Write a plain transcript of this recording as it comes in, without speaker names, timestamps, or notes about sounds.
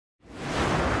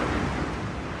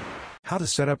How to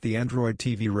set up the Android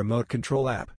TV remote control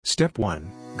app. Step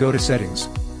 1. Go to Settings.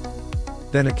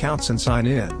 Then Accounts and sign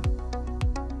in.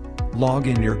 Log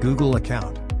in your Google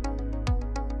account.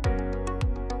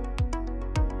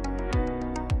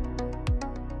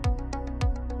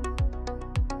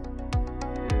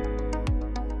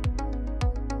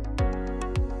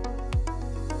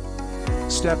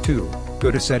 Step 2.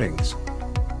 Go to Settings.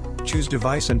 Choose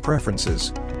Device and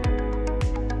Preferences.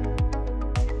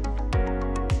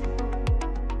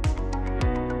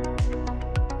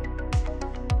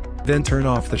 Then turn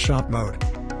off the shop mode.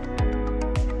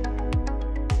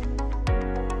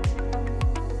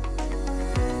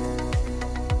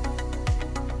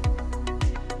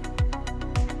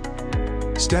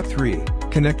 Step 3.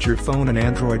 Connect your phone and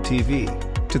Android TV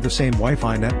to the same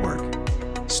Wi-Fi network.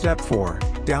 Step 4.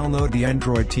 Download the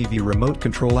Android TV remote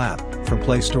control app from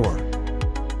Play Store.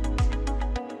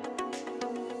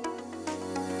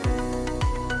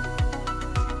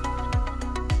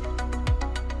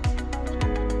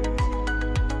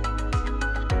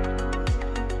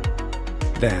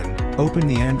 Then, open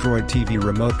the Android TV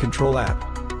remote control app.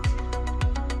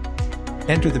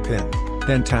 Enter the PIN,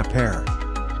 then tap Pair.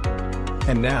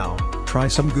 And now, try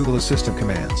some Google Assistant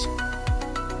commands.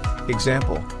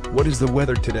 Example, what is the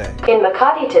weather today? In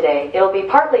Makati today, it'll be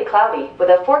partly cloudy, with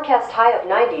a forecast high of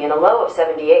 90 and a low of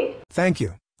 78. Thank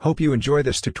you. Hope you enjoy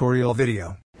this tutorial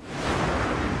video.